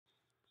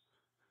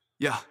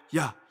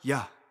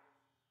Yeah.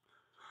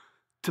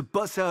 To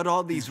bust out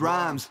all these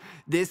rhymes,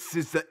 this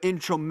is the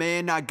intro,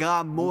 man, I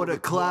got more to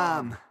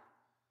climb.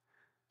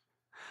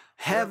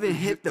 Haven't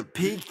hit the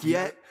peak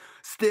yet,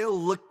 still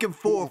looking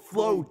for a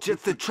flow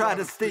just to try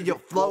to stay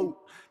afloat.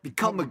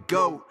 Become a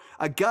GOAT,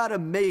 I gotta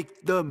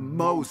make the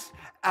most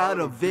out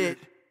of it.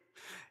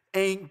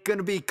 Ain't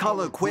gonna be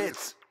calling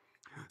quits,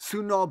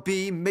 soon I'll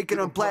be making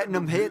them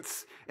platinum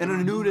hits. And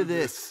I'm new to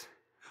this,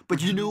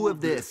 but you knew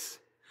of this.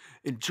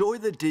 Enjoy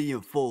the day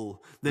in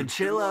full, then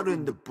chill out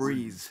in the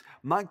breeze.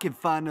 Mine can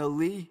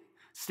finally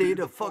stay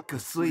the fuck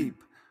asleep.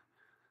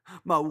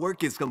 My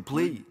work is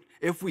complete,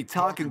 if we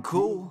talking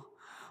cool,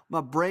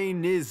 my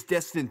brain is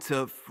destined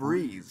to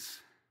freeze.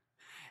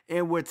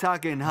 And we're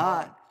talking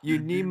hot, you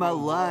need my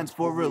lines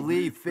for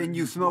relief, and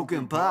you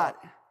smoking pot.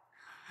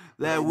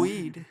 That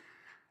weed,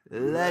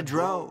 that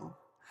dro,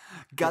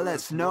 got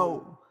that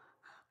snow,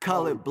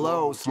 call it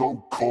blow,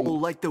 so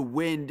cold like the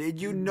wind. And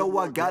you know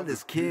I got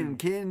this kin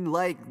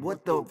like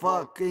what the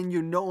fuck. And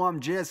you know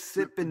I'm just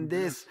sipping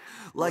this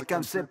like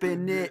I'm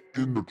sipping it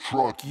in the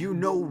truck. You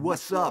know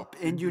what's up,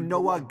 and you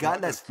know I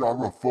got that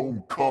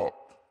styrofoam cup.